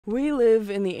We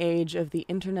live in the age of the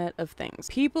Internet of Things.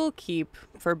 People keep,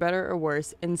 for better or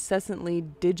worse, incessantly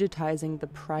digitizing the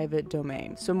private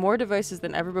domain. So more devices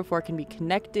than ever before can be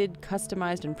connected,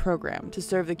 customized, and programmed to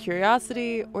serve the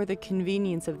curiosity or the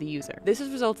convenience of the user. This has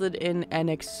resulted in an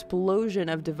explosion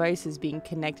of devices being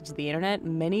connected to the internet,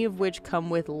 many of which come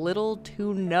with little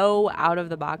to no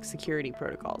out-of-the-box security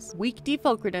protocols, weak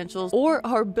default credentials, or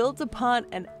are built upon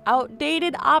an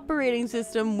outdated operating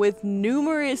system with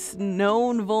numerous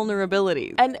known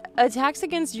vulnerabilities. And attacks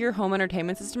against your home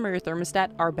entertainment system or your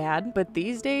thermostat are bad, but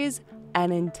these days,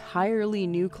 an entirely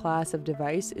new class of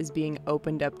device is being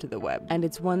opened up to the web. And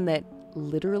it's one that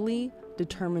literally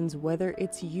determines whether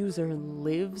its user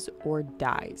lives or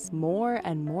dies. More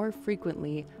and more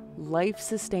frequently,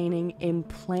 life-sustaining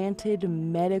implanted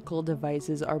medical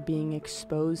devices are being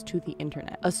exposed to the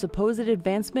internet. A supposed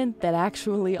advancement that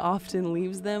actually often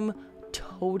leaves them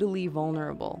totally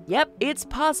vulnerable. Yep, it's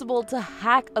possible to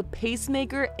hack a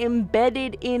pacemaker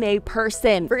embedded in a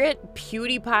person. Forget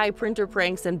PewDiePie printer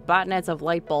pranks and botnets of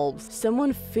light bulbs.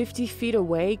 Someone 50 feet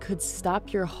away could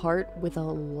stop your heart with a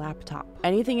laptop.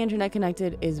 Anything internet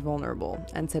connected is vulnerable.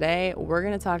 And today, we're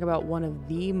going to talk about one of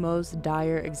the most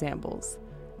dire examples: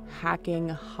 hacking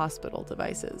hospital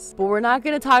devices. But we're not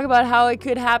going to talk about how it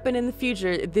could happen in the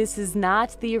future. This is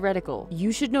not theoretical.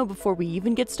 You should know before we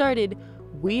even get started,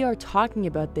 we are talking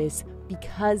about this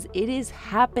because it is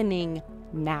happening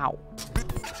now.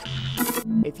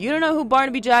 If you don't know who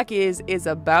Barnaby Jack is, it's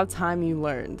about time you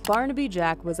learned. Barnaby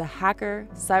Jack was a hacker,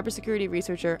 cybersecurity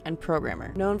researcher, and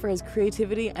programmer, known for his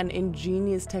creativity and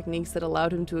ingenious techniques that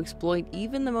allowed him to exploit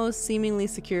even the most seemingly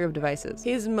secure of devices.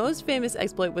 His most famous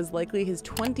exploit was likely his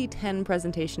 2010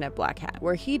 presentation at Black Hat,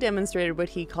 where he demonstrated what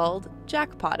he called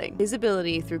jackpotting, his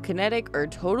ability through kinetic or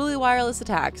totally wireless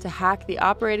attacks to hack the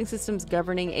operating systems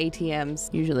governing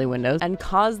ATMs, usually Windows, and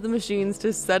cause the machines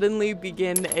to suddenly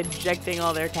begin ejecting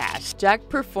all their cash. Jack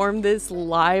performed this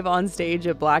live on stage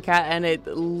at Black Hat, and it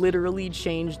literally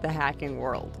changed the hacking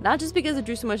world. Not just because it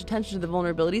drew so much attention to the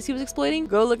vulnerabilities he was exploiting,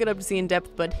 go look it up to see in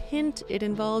depth, but hint, it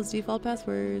involves default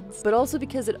passwords, but also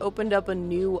because it opened up a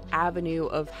new avenue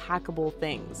of hackable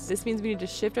things. This means we need to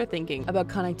shift our thinking about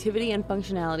connectivity and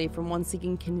functionality from one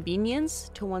seeking convenience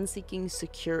to one seeking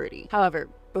security. However,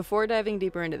 before diving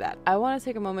deeper into that, I want to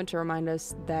take a moment to remind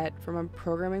us that from a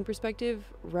programming perspective,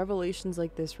 revelations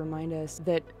like this remind us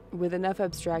that with enough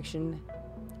abstraction,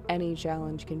 any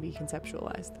challenge can be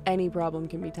conceptualized, any problem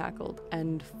can be tackled,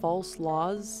 and false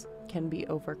laws can be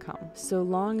overcome. So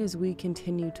long as we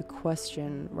continue to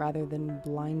question rather than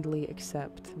blindly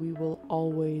accept, we will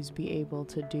always be able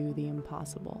to do the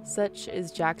impossible. Such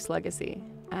is Jack's legacy,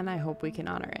 and I hope we can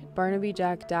honor it. Barnaby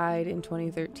Jack died in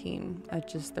 2013 at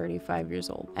just 35 years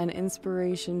old. An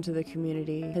inspiration to the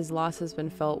community, his loss has been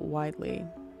felt widely,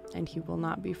 and he will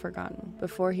not be forgotten.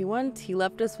 Before he went, he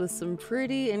left us with some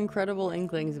pretty incredible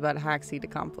inklings about hacks he'd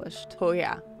accomplished. Oh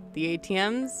yeah, the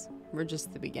ATMs were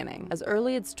just the beginning. As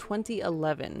early as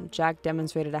 2011, Jack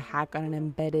demonstrated a hack on an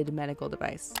embedded medical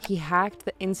device. He hacked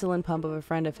the insulin pump of a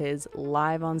friend of his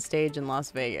live on stage in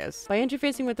Las Vegas. By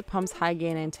interfacing with the pump's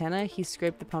high-gain antenna, he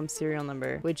scraped the pump's serial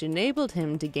number, which enabled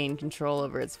him to gain control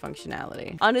over its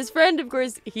functionality. On his friend, of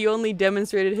course, he only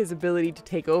demonstrated his ability to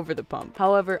take over the pump.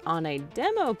 However, on a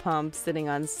demo pump sitting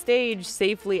on stage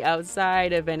safely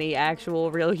outside of any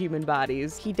actual real human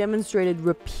bodies, he demonstrated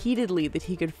repeatedly that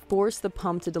he could force the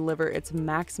pump to deliver its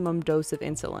maximum dose of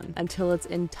insulin until its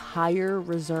entire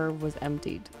reserve was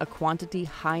emptied, a quantity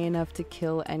high enough to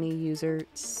kill any user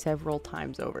several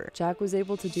times over. Jack was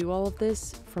able to do all of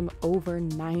this from over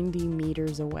 90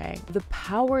 meters away. The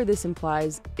power this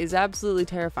implies is absolutely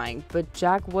terrifying, but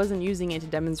Jack wasn't using it to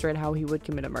demonstrate how he would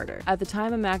commit a murder. At the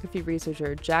time a McAfee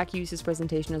researcher, Jack used his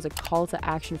presentation as a call to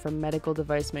action for medical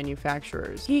device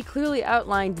manufacturers. He clearly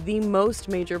outlined the most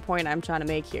major point I'm trying to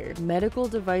make here. Medical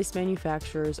device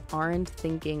manufacturers aren't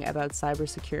thinking about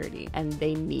cybersecurity, and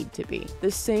they need to be.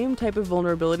 The same type of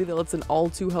vulnerability that lets an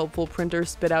all-too-helpful printer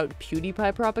spit out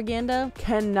PewDiePie propaganda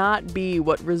cannot be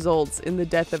what results in the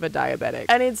death of a diabetic.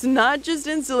 And it's not just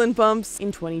insulin pumps.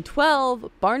 In 2012,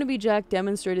 Barnaby Jack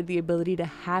demonstrated the ability to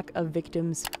hack a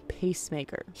victim's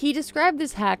pacemaker. He described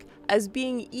this hack as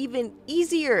being even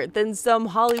easier than some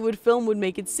Hollywood film would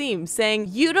make it seem, saying,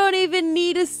 "You don't even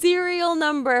need a serial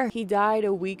number." He died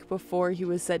a week before he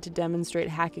was set to demonstrate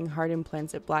hacking making heart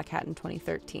implants at Black Hat in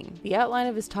 2013. The outline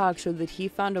of his talk showed that he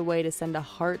found a way to send a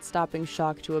heart-stopping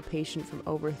shock to a patient from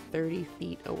over 30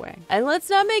 feet away. And let's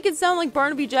not make it sound like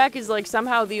Barnaby Jack is like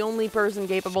somehow the only person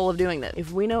capable of doing this.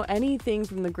 If we know anything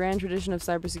from the grand tradition of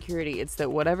cybersecurity, it's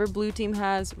that whatever blue team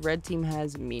has, red team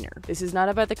has meaner. This is not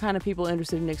about the kind of people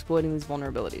interested in exploiting these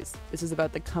vulnerabilities. This is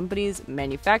about the companies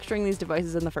manufacturing these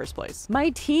devices in the first place.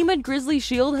 My team at Grizzly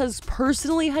Shield has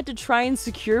personally had to try and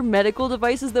secure medical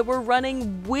devices that were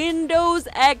running Windows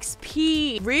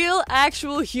XP. Real,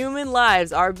 actual human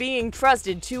lives are being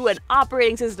trusted to an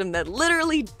operating system that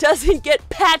literally doesn't get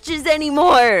patches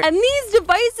anymore. And these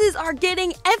devices are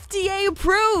getting FDA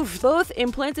approved. Both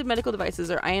implanted medical devices,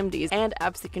 or IMDs, and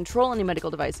apps that control any medical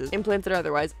devices, implanted or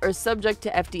otherwise, are subject to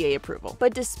FDA approval.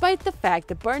 But despite the fact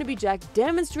that Barnaby Jack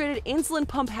demonstrated insulin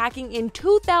pump hacking in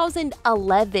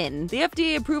 2011, the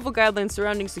FDA approval guidelines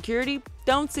surrounding security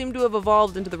don't seem to have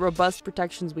evolved into the robust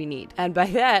protections we need. And by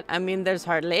that, I mean there's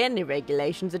hardly any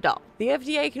regulations at all. The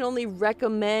FDA can only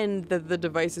recommend that the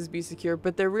devices be secure,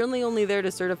 but they're really only there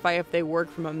to certify if they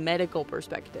work from a medical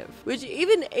perspective. Which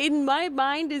even in my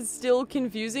mind is still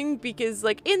confusing because,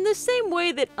 like, in the same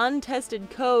way that untested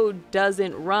code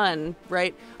doesn't run,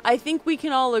 right? I think we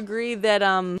can all agree that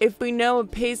if we know a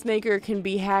pacemaker can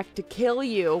be hacked to kill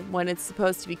you when it's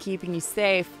supposed to be keeping you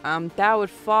safe, that would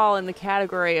fall in the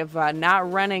category of not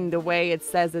running the way it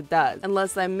says it does.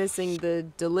 Unless I'm missing the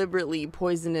deliberately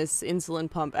poisonous insulin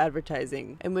pump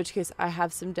advertising, in which case I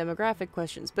have some demographic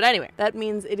questions. But anyway, that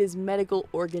means it is medical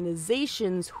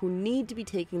organizations who need to be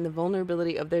taking the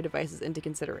vulnerability of their devices into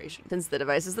consideration, since the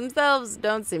devices themselves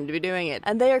don't seem to be doing it.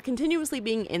 And they are continuously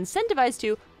being incentivized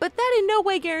to, but that in no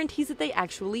way guarantees that they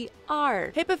actually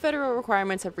are. HIPAA federal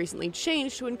requirements have recently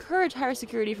changed to encourage higher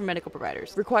security for medical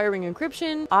providers, requiring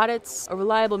encryption, audits, a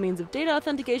reliable means of data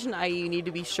authentication, i.e. you need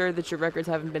to be sure that your records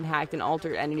haven't been hacked and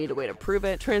altered and you need a way to prove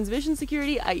it, transmission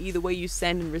security, i.e. the way you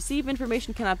send and receive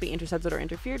information cannot be intercepted or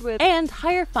interfered with, and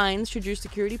higher fines should your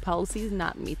security policies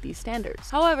not meet these standards.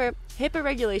 However, HIPAA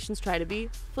regulations try to be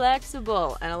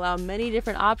flexible and allow many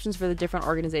different options for the different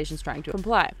organizations trying to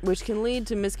comply, which can lead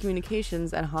to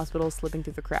miscommunications and hospitals slipping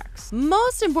through the cracks.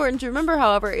 Most important to remember,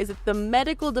 however, is that the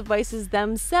medical devices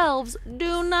themselves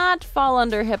do not fall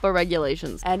under HIPAA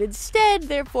regulations, and instead,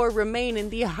 therefore, remain in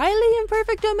the highly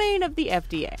imperfect domain of the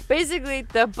FDA. Basically,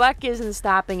 the buck isn't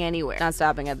stopping anywhere. Not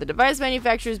stopping at the device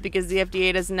manufacturers because the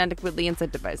FDA doesn't adequately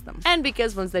incentivize them, and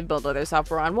because once they've built all their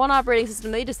software on one operating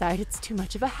system, they decide it's too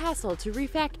much of a hassle to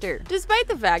refactor. Despite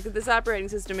the fact that this operating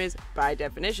system is, by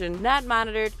definition, not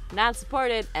monitored, not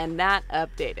supported, and not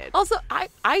updated. Also,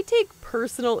 I take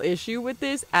personal issue with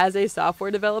this as a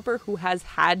software developer who has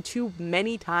had to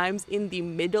many times in the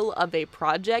middle of a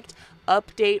project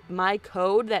update my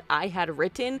code that I had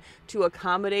written to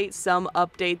accommodate some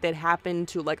update that happened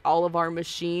to like all of our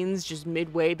machines just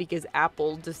midway because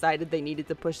Apple decided they needed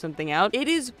to push something out. It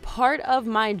is part of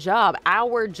my job,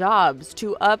 our jobs,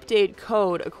 to update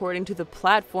code according to the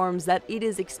platforms that it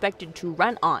is expected to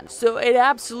run on. So it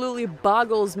absolutely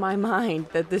boggles my mind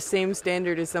that the same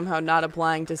standard is somehow not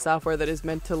applying to software that is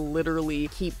meant to literally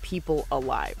keep people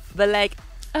alive. But like,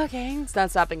 okay, it's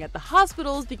not stopping at the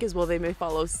hospitals because while they may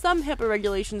follow some HIPAA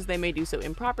regulations, they may do so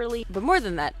improperly. But more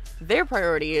than that, their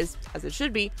priority is, as it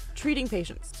should be, treating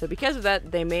patients. So because of that,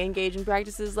 they may engage in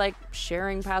practices like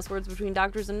sharing passwords between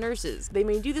doctors and nurses. They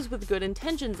may do this with good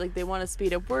intentions, like they want to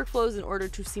speed up workflows in order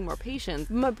to see more patients.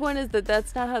 My point is that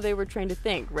that's not how they were trained to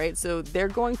think, right? So they're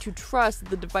going to trust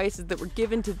the devices that were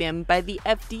given to them by the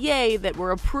FDA that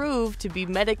were approved to be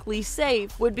medically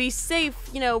safe would be safe,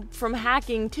 you know, from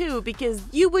hacking too, because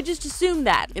you would just assume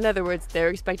that. In other words, they're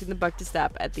expecting the buck to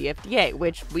stop at the FDA,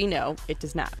 which we know it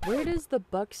does not. Where does the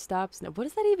buck stops now? What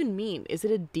does that even mean? Is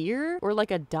it a deer or like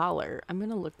a dollar? I'm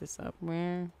gonna look this up.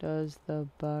 Where does the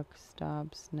buck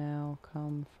stops now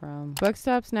come from? Buck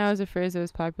stops now is a phrase that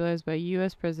was popularized by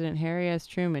U.S. President Harry S.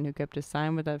 Truman, who kept a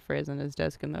sign with that phrase on his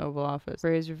desk in the Oval Office. The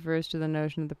phrase refers to the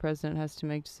notion that the president has to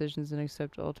make decisions and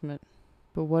accept ultimate.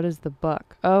 But what is the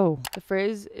buck? Oh, the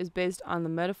phrase is based on the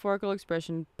metaphorical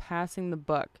expression passing the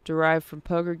buck, derived from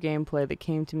poker gameplay that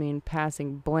came to mean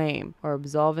passing blame or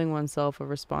absolving oneself of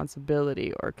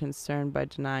responsibility or concern by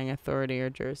denying authority or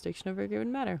jurisdiction over a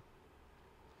given matter.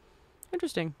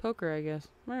 Interesting. Poker, I guess.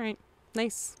 All right.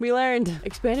 Nice. We learned.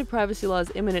 Expanded privacy law is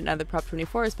imminent now that Prop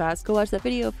 24 is passed. Go watch that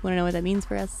video if you want to know what that means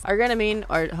for us. Are gonna mean,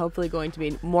 or hopefully going to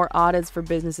mean, more audits for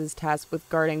businesses tasked with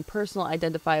guarding personal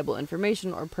identifiable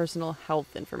information or personal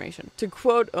health information. To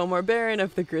quote Omar Barron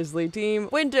of the Grizzly team,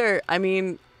 winter, I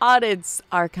mean, Audits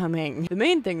are coming. The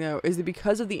main thing, though, is that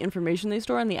because of the information they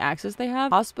store and the access they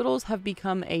have, hospitals have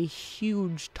become a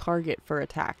huge target for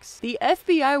attacks. The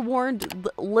FBI warned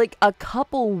like a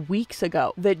couple weeks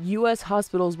ago that U.S.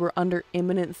 hospitals were under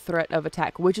imminent threat of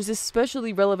attack, which is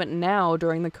especially relevant now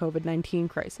during the COVID-19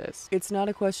 crisis. It's not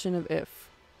a question of if,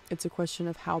 it's a question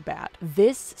of how bad.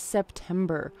 This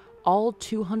September, all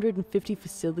 250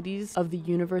 facilities of the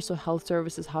Universal Health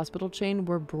Services hospital chain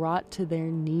were brought to their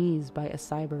knees by a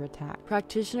cyber attack.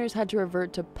 Practitioners had to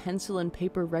revert to pencil and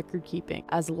paper record keeping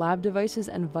as lab devices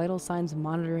and vital signs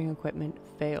monitoring equipment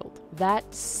failed.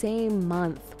 That same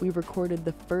month, we recorded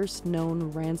the first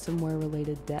known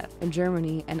ransomware-related death. In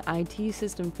Germany, an IT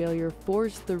system failure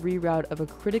forced the reroute of a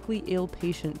critically ill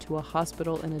patient to a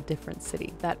hospital in a different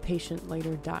city. That patient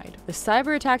later died. The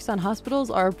cyber attacks on hospitals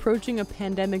are approaching a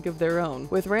pandemic of their own,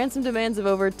 with ransom demands of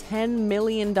over $10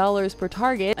 million per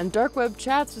target and dark web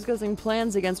chats discussing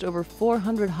plans against over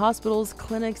 400 hospitals,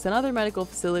 clinics, and other medical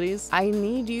facilities. I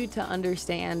need you to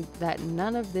understand that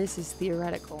none of this is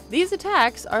theoretical. These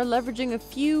attacks are leveraging a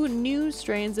few new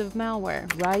strains of malware,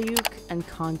 Ryuk and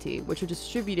Conti, which are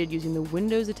distributed using the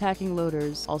Windows attacking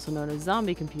loaders, also known as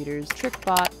zombie computers,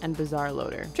 TrickBot, and Bazaar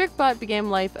Loader. TrickBot began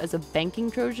life as a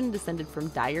banking Trojan descended from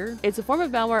Dyer. It's a form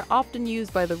of malware often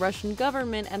used by the Russian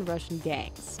government and Russian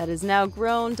gangs that has now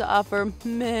grown to offer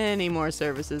many more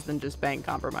services than just bank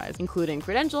compromise, including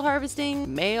credential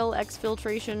harvesting, mail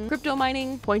exfiltration, crypto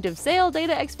mining, point of sale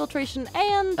data exfiltration,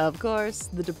 and, of course,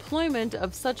 the deployment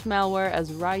of such malware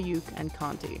as Ryuk and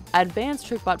Conti. Advanced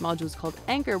TrickBot modules called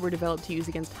Anchor were developed to use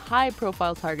against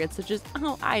high-profile targets such as,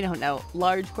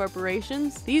 large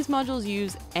corporations. These modules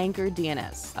use Anchor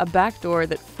DNS, a backdoor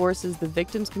that forces the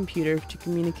victim's computer to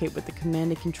communicate with the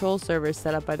command and control server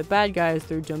set up by the bad guys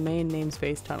through domain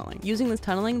namespace tunneling. Using this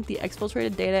tunneling, the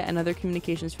exfiltrated data and other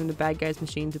communications from the bad guy's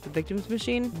machine to the victim's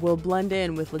machine will blend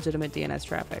in with legitimate DNS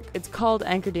traffic. It's called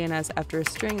Anchor DNS after a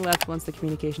string left once the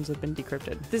communications have been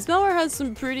decrypted. This malware has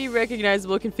some pretty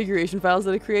recognizable configuration files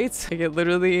that it creates. Like, it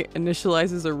literally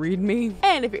initializes a README.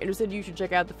 And if you're interested, you should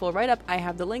check out the full write-up. I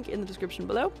have the link in the description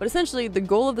below. But essentially, the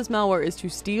goal of this malware is to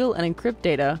steal and encrypt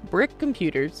data, brick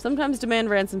computers, sometimes demand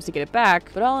ransoms to get it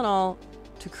back, but all in all,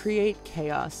 to create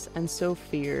chaos and sow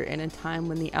fear in a time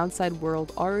when the outside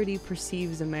world already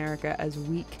perceives America as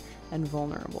weak and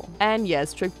vulnerable. And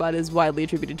yes, TrickBot is widely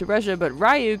attributed to Russia, but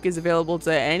Ryuk is available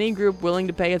to any group willing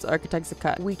to pay its architects a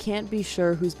cut. We can't be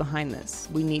sure who's behind this.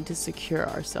 We need to secure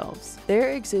ourselves.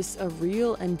 There exists a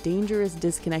real and dangerous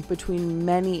disconnect between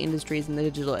many industries in the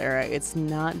digital era. It's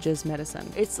not just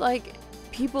medicine. It's like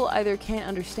people either can't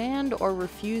understand or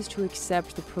refuse to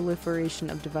accept the proliferation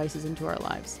of devices into our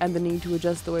lives and the need to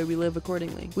adjust the way we live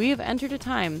accordingly. We have entered a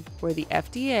time where the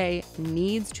FDA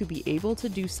needs to be able to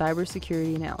do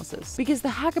cybersecurity analysis, because the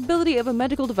hackability of a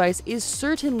medical device is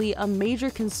certainly a major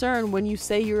concern when you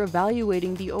say you're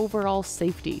evaluating the overall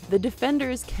safety. The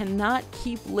defenders cannot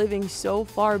keep living so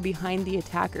far behind the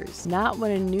attackers, not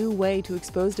when a new way to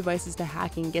expose devices to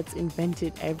hacking gets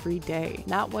invented every day,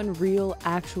 not when real,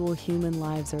 actual human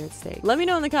lives are at stake. Let me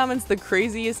know in the comments the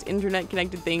craziest internet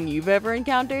connected thing you've ever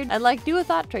encountered, and do a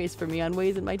thought trace for me on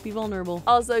ways it might be vulnerable.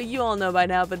 Also, you all know by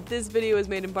now, but this video is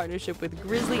made in partnership with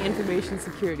Grizzly Information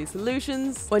Security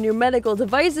Solutions. When your medical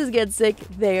devices get sick,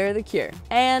 they are the cure.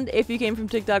 And if you came from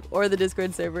TikTok or the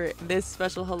Discord server, this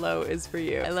special hello is for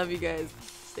you. I love you guys.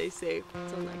 Stay safe.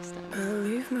 Until next time. I'll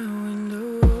leave my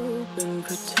window open,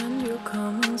 pretend you'll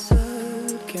come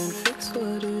inside. Can't fix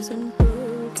what isn't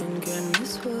broken, can't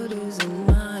miss what isn't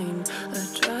mine.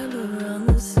 I drive around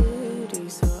the city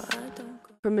so I don't go.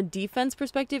 From a defense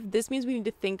perspective, this means we need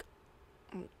to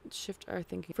shift our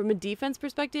thinking. From a defense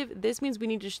perspective, this means we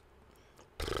need to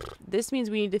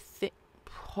think.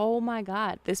 Oh my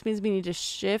God. This means we need to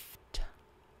shift.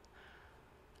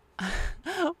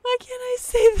 Why can't I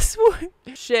say this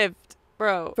word? Shift,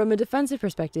 bro. From a defensive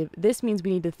perspective, this means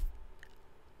we need to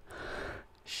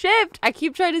shift. I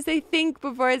keep trying to say think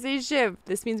before I say shift.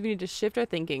 This means we need to shift our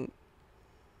thinking.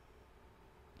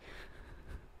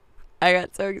 I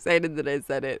got so excited that I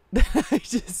said it that I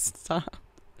just stopped.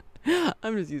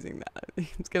 I'm just using that. I'm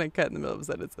just gonna cut in the middle of a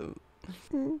sentence.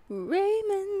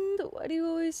 Raymond, why do you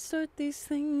always start these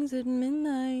things at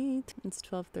midnight? It's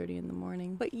 12:30 in the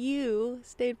morning. But you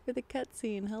stayed for the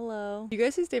cutscene. Hello. You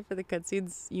guys who stayed for the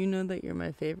cutscenes, you know that you're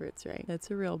my favorites, right?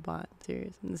 That's a real bot.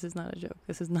 Serious. And this is not a joke.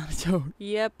 This is not a joke.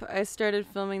 Yep, I started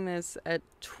filming this at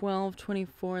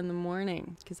 12:24 in the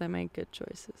morning because I make good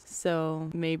choices. So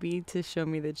maybe to show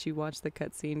me that you watched the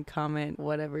cutscene, comment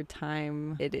whatever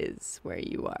time it is where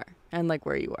you are. And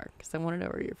where you are, because I want to know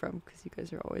where you're from, because you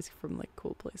guys are always from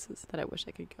cool places that I wish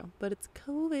I could go, but it's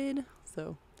COVID,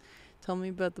 so Tell me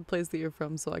about the place that you're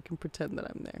from so I can pretend that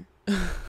I'm there.